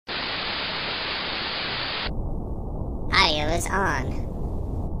is on.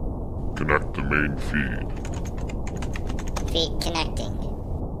 Connect the main feed. Feed connecting.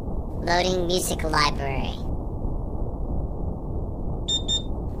 Loading music library.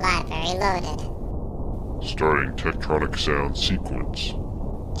 Library loaded. Starting Techtronic Sound sequence.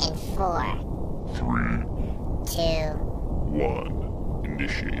 In 4, 3, 2, 1.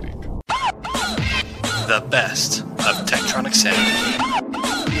 Initiating. The best of Techtronic Sound.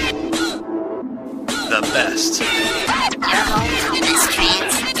 The best. Your home for the best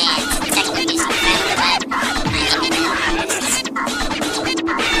trance, dance, techno music around the web by independent artists.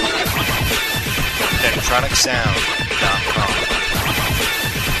 TechtronicSound.com.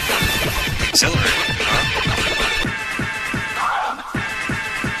 Exhilarating, huh?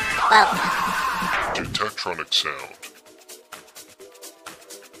 Welcome To Techtronic Sound.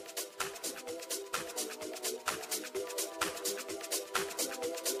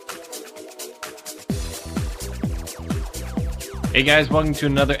 Hey guys, welcome to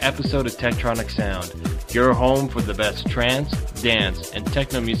another episode of Techtronic Sound, your home for the best trance, dance, and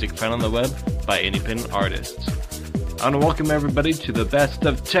techno music found on the web by independent artists. I want to welcome everybody to the best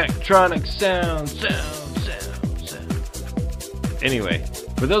of Techtronic Sound. Anyway,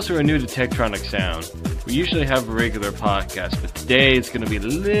 for those who are new to Techtronic Sound, we usually have a regular podcast, but today it's going to be a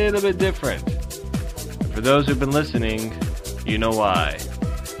little bit different. And for those who've been listening, you know why.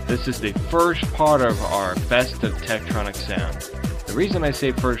 This is the first part of our Best of Techtronic Sound. The reason I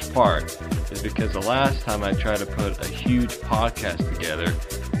say first part is because the last time I tried to put a huge podcast together,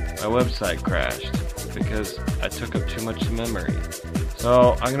 my website crashed because I took up too much memory.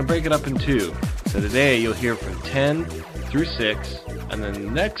 So I'm going to break it up in two. So today you'll hear from 10 through 6, and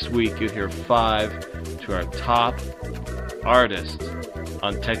then next week you'll hear 5 to our top artists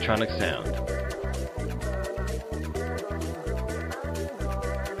on Techtronic Sound.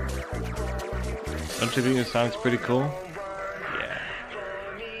 Don't you think this sounds pretty cool? Yeah.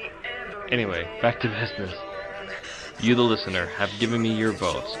 Anyway, back to business. You, the listener, have given me your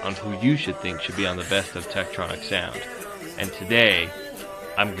votes on who you should think should be on the best of Techtronic Sound. And today,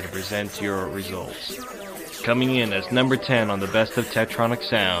 I'm going to present your results. Coming in as number 10 on the best of Techtronic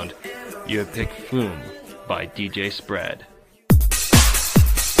Sound, you have picked Flume by DJ Spread.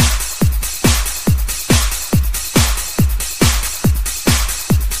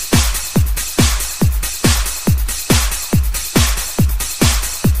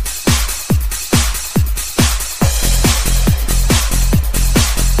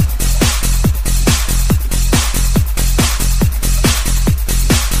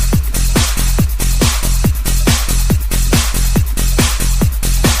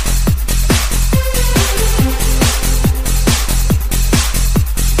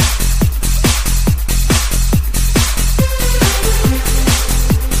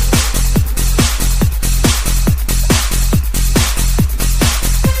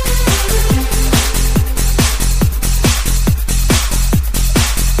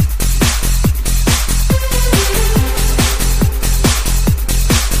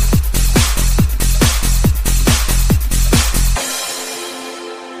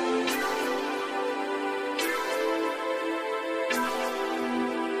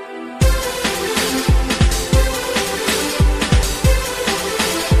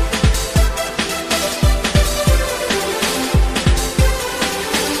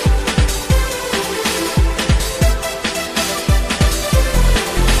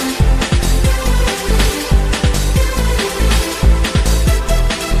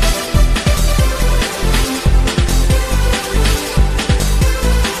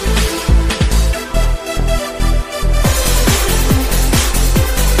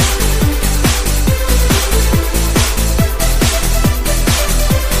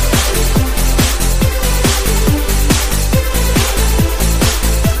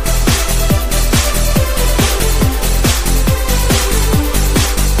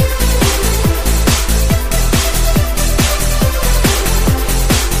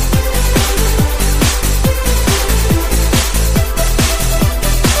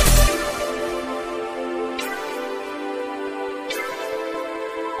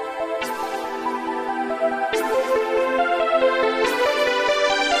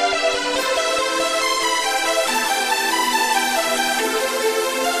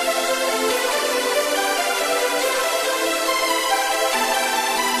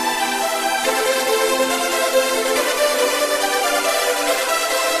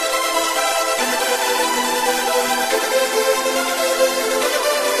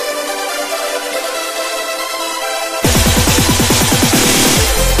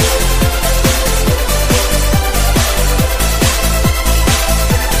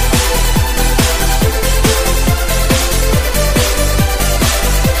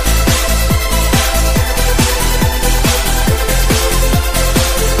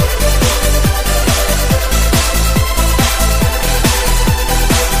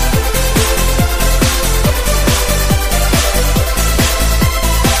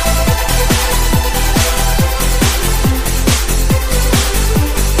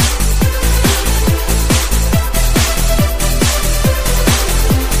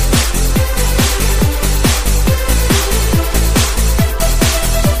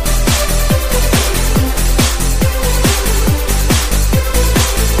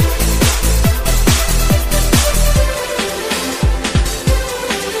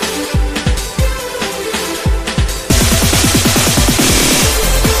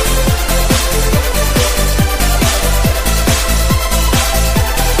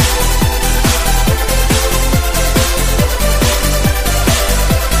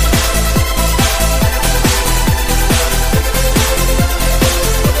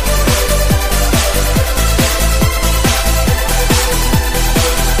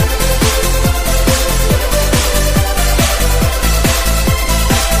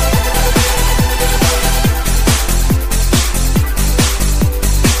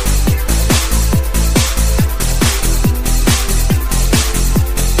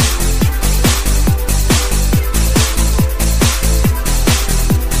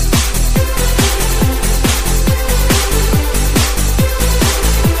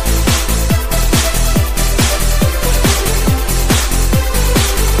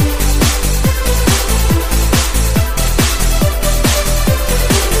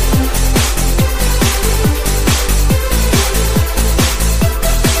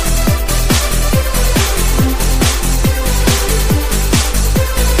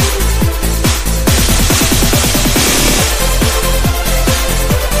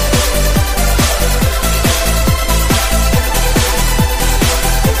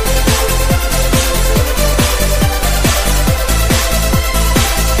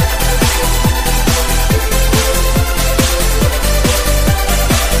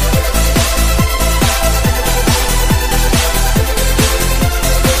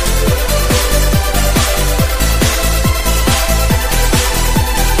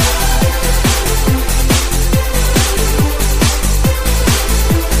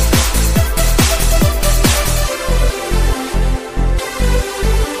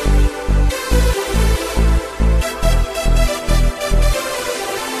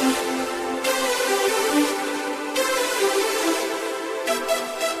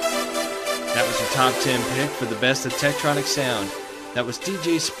 top 10 pick for the best of Techtronic Sound. That was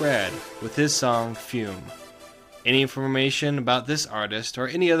DJ Spread with his song Fume. Any information about this artist or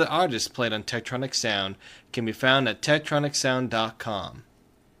any other artists played on Techtronic Sound can be found at techtronicsound.com.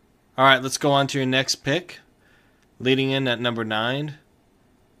 Alright, let's go on to your next pick. Leading in at number 9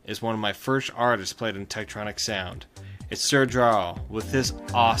 is one of my first artists played on Techtronic Sound. It's Sir Jarl with his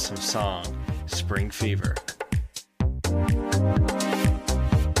awesome song, Spring Fever.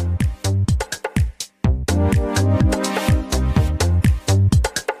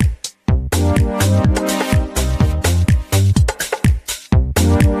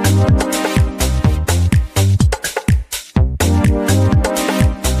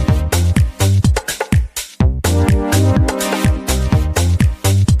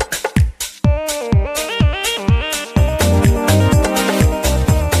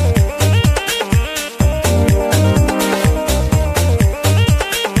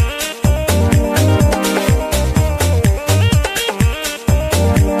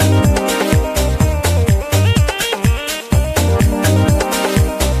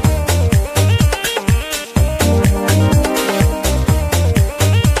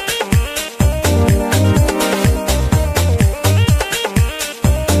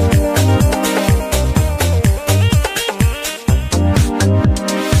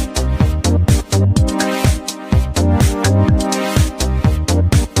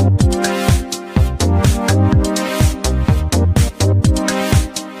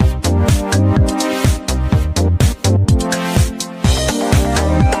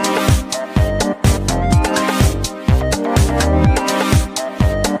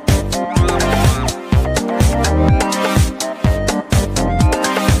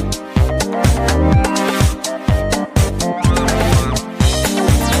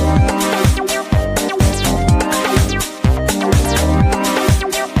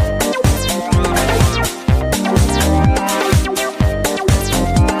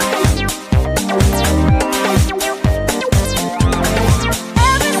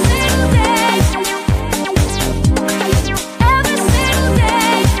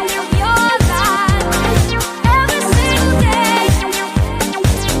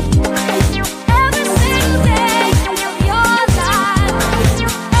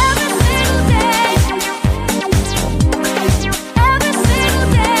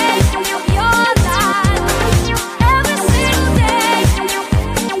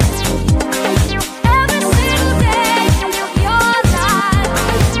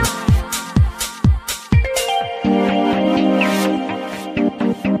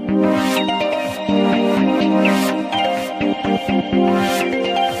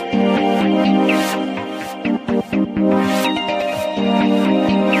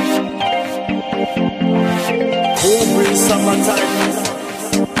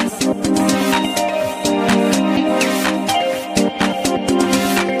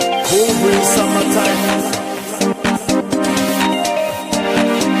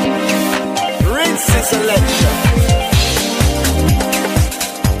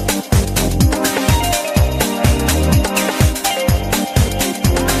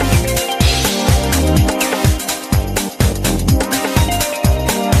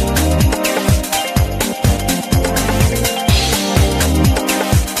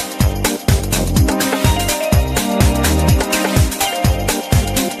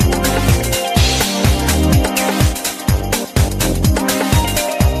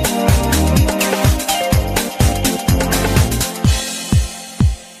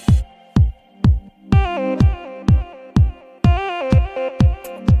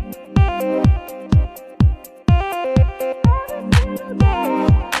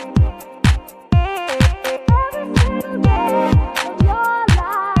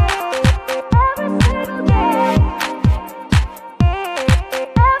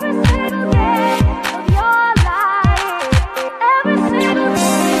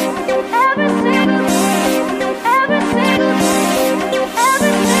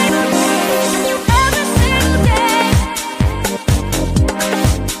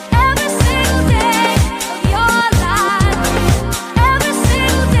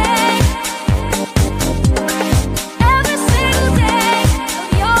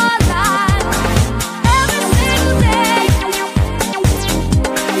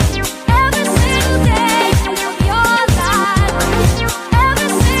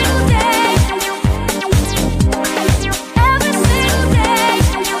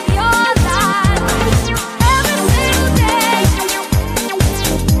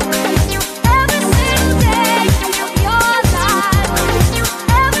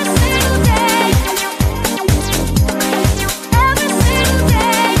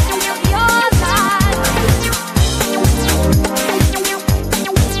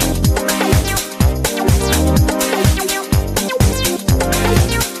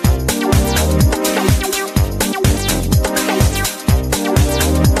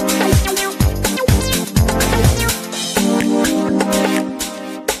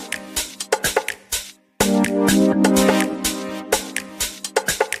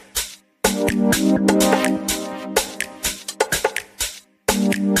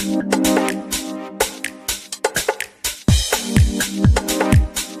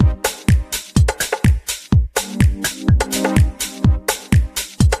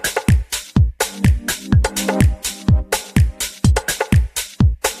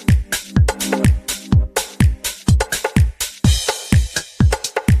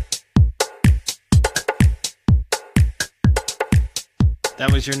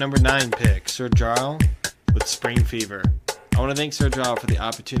 That was your number 9 pick, Sir Jarl with Spring Fever. I want to thank Sir Jarl for the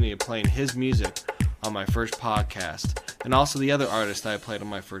opportunity of playing his music on my first podcast, and also the other artists that I played on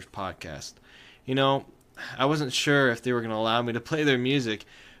my first podcast. You know, I wasn't sure if they were going to allow me to play their music.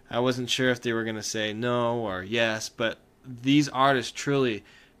 I wasn't sure if they were going to say no or yes, but these artists truly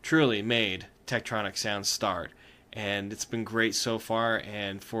made Techtronic Sound start. And it's been great so far,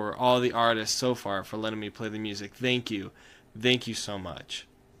 and for all the artists so far for letting me play the music, thank you. Thank you so much.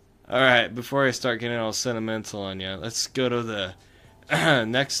 Alright, before I start getting all sentimental on you, let's go to the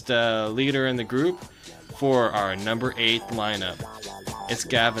next leader in the group for our number 8 lineup. It's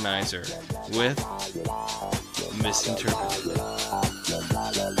Gavinizer with Misinterpreted.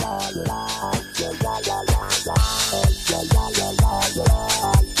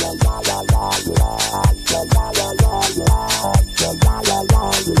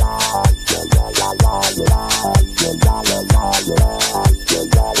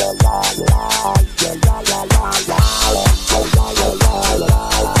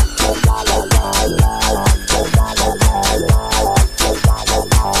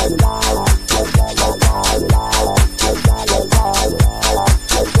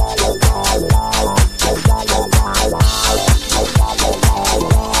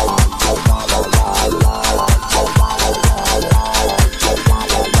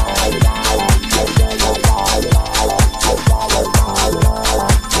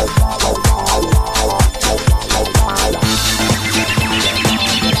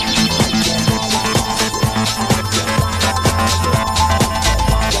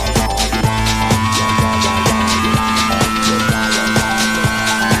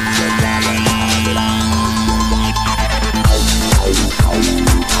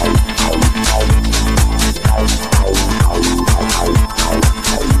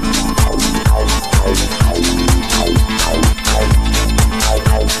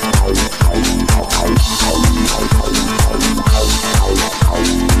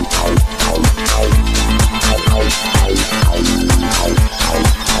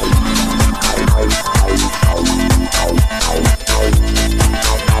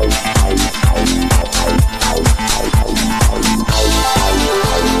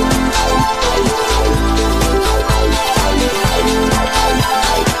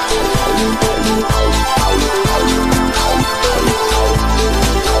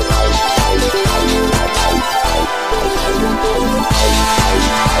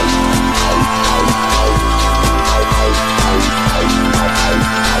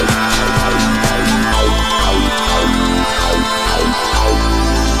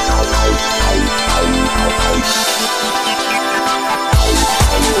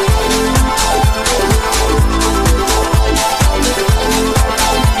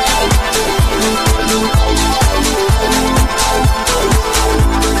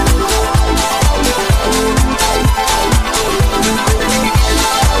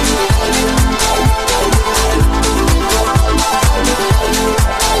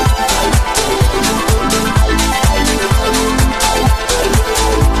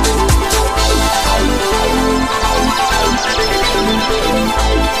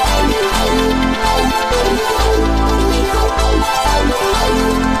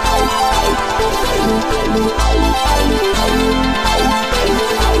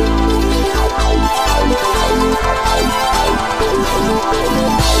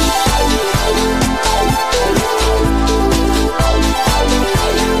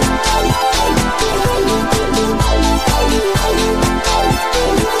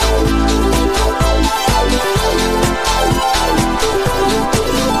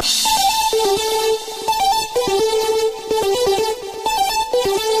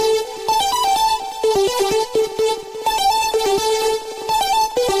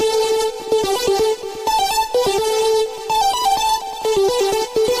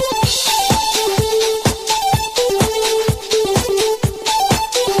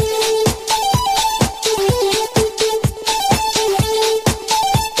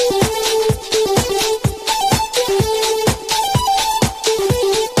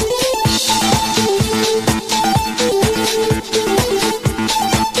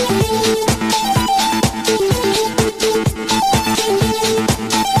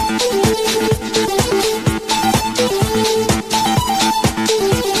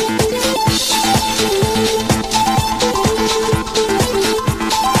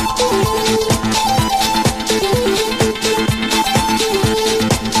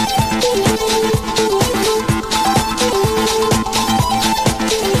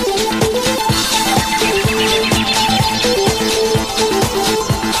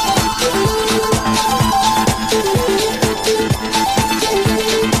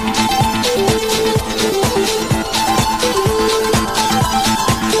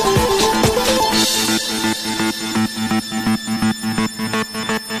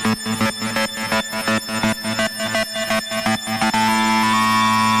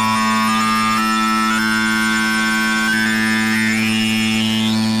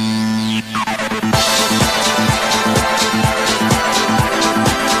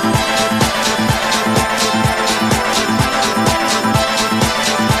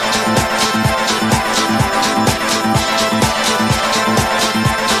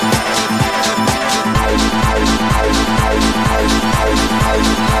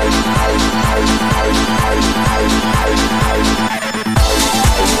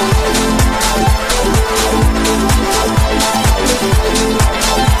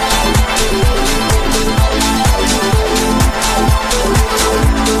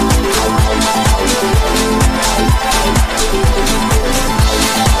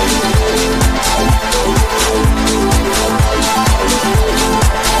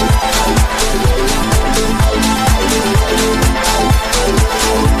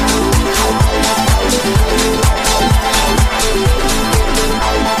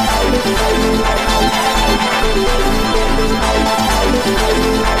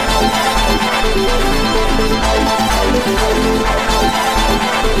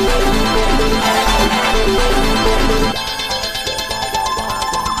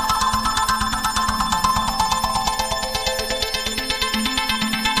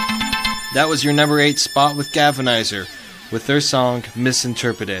 That was your number 8 spot with Gavinizer, with their song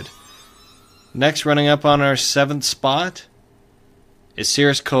Misinterpreted. Next, running up on our 7th spot is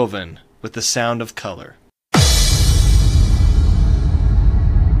Cirrus Coven with The Sound of Color.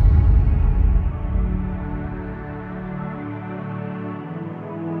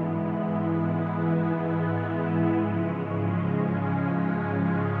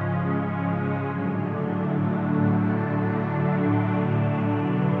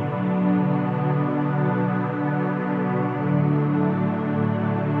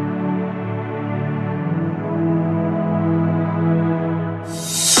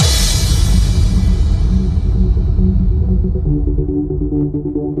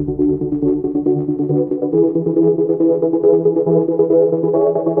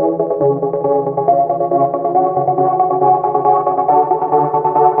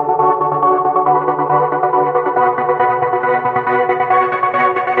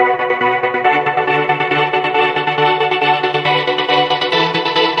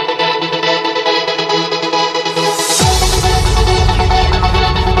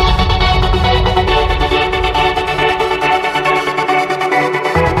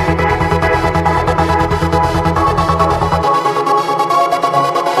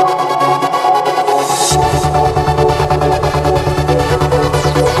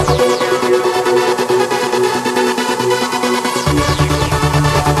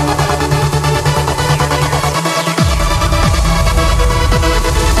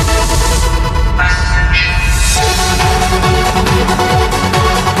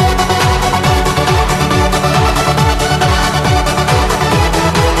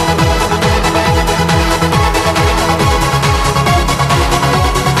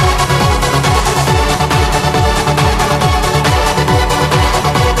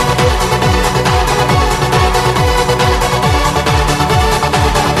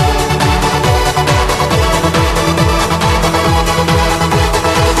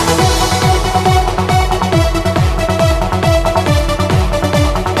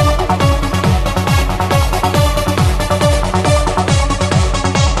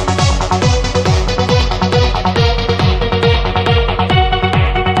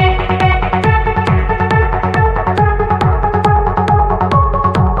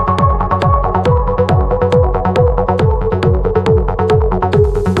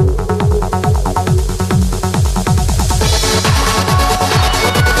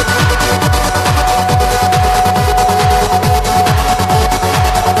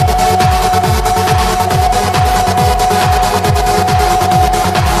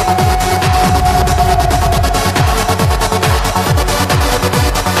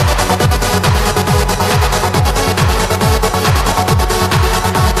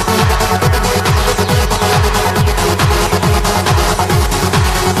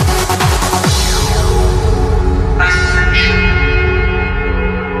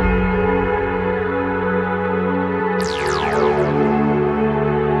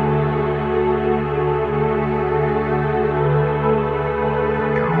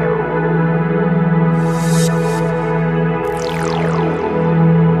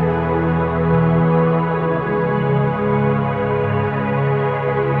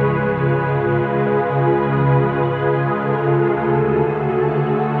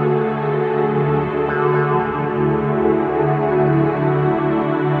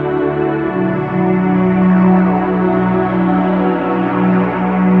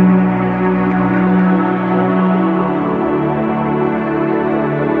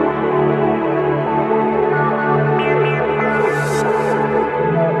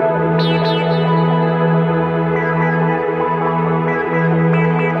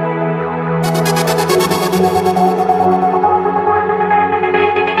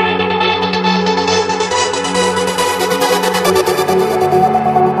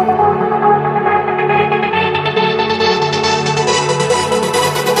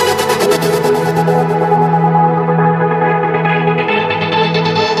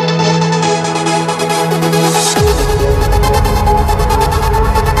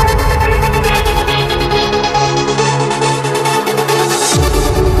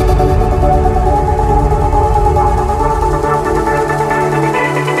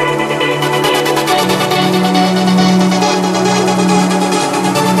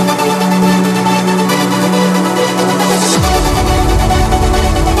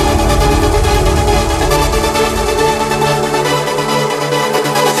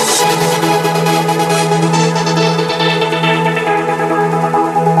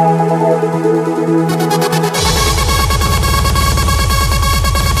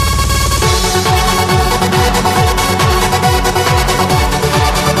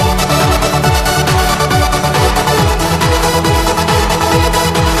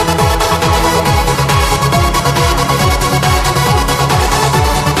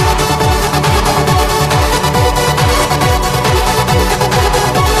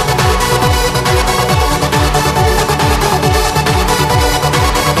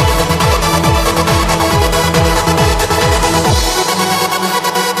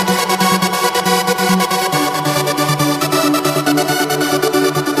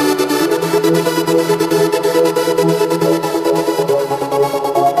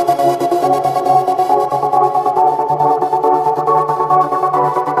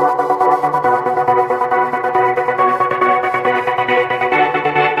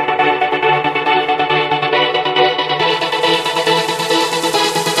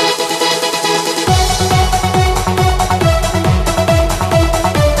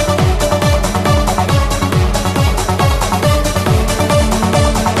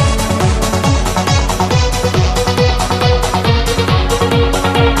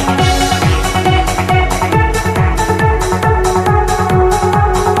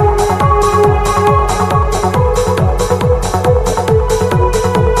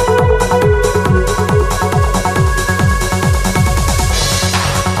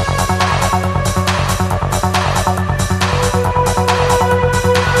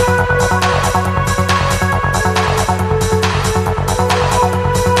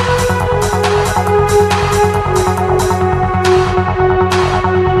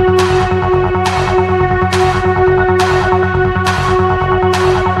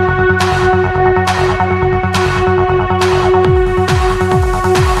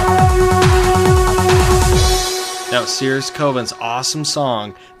 out Cirrus Coben's awesome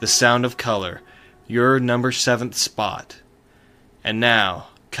song, The Sound of Color, your number 7th spot. And now,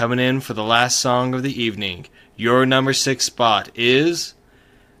 coming in for the last song of the evening, your number 6 spot is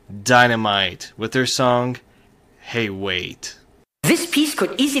Dynamite with their song, Hey Wait. This piece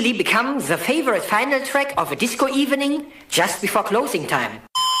could easily become the favorite final track of a disco evening just before closing time.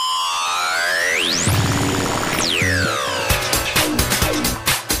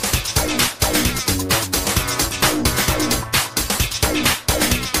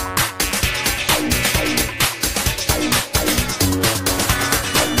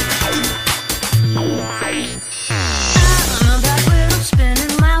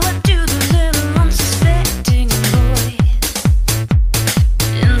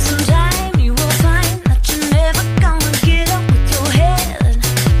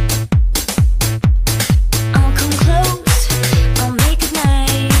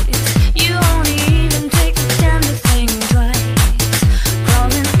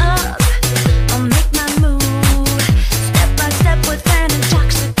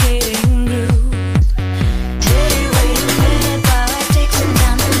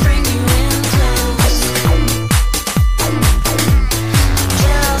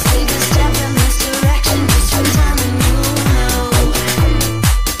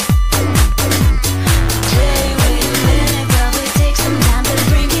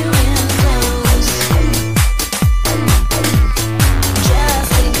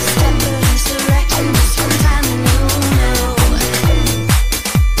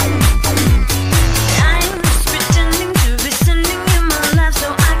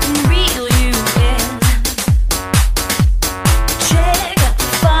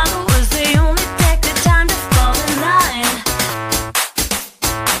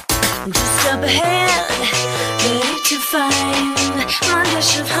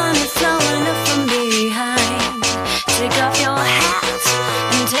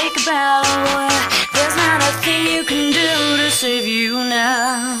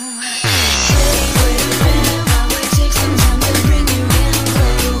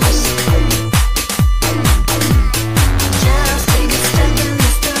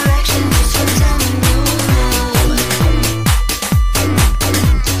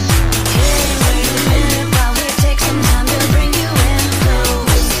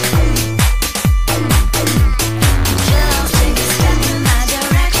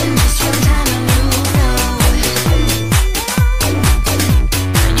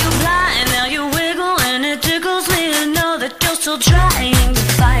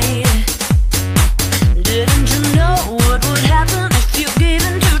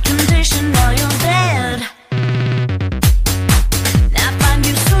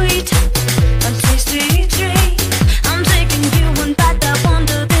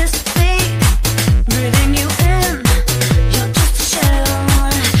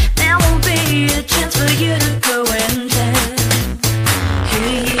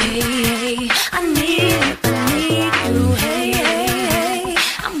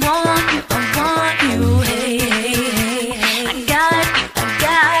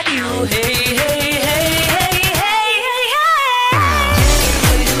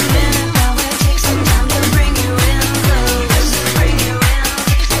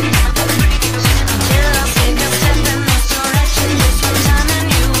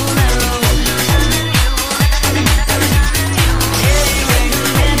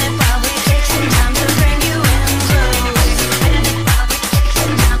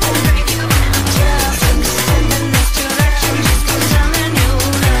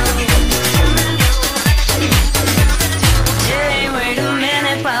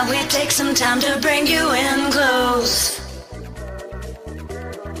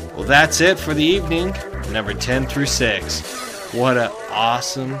 That's it for the evening, number 10 through 6. What an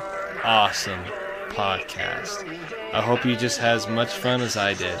awesome podcast. I hope you just had as much fun as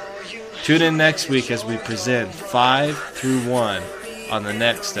I did. Tune in next week as we present 5 through 1 on the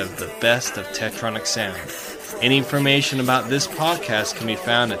next of the best of Techtronic Sound. Any information about this podcast can be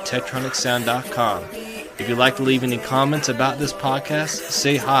found at techtronicsound.com. If you'd like to leave any comments about this podcast,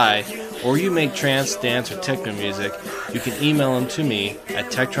 say hi, or you make trance, dance, or techno music, you can email them to me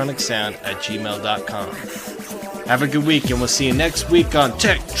at techtronicsound@gmail.com. Have a good week, and we'll see you next week on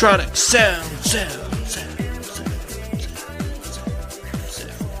Techtronic Sound.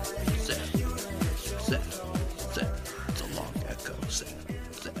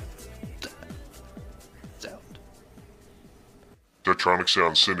 Techtronic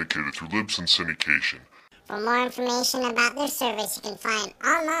Sound syndicated through Libsyn Syndication. For more information about their service, you can find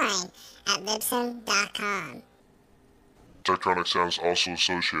online at libsyn.com. Techtronic Sound is also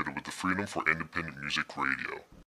associated with the Freedom for Independent Music Radio.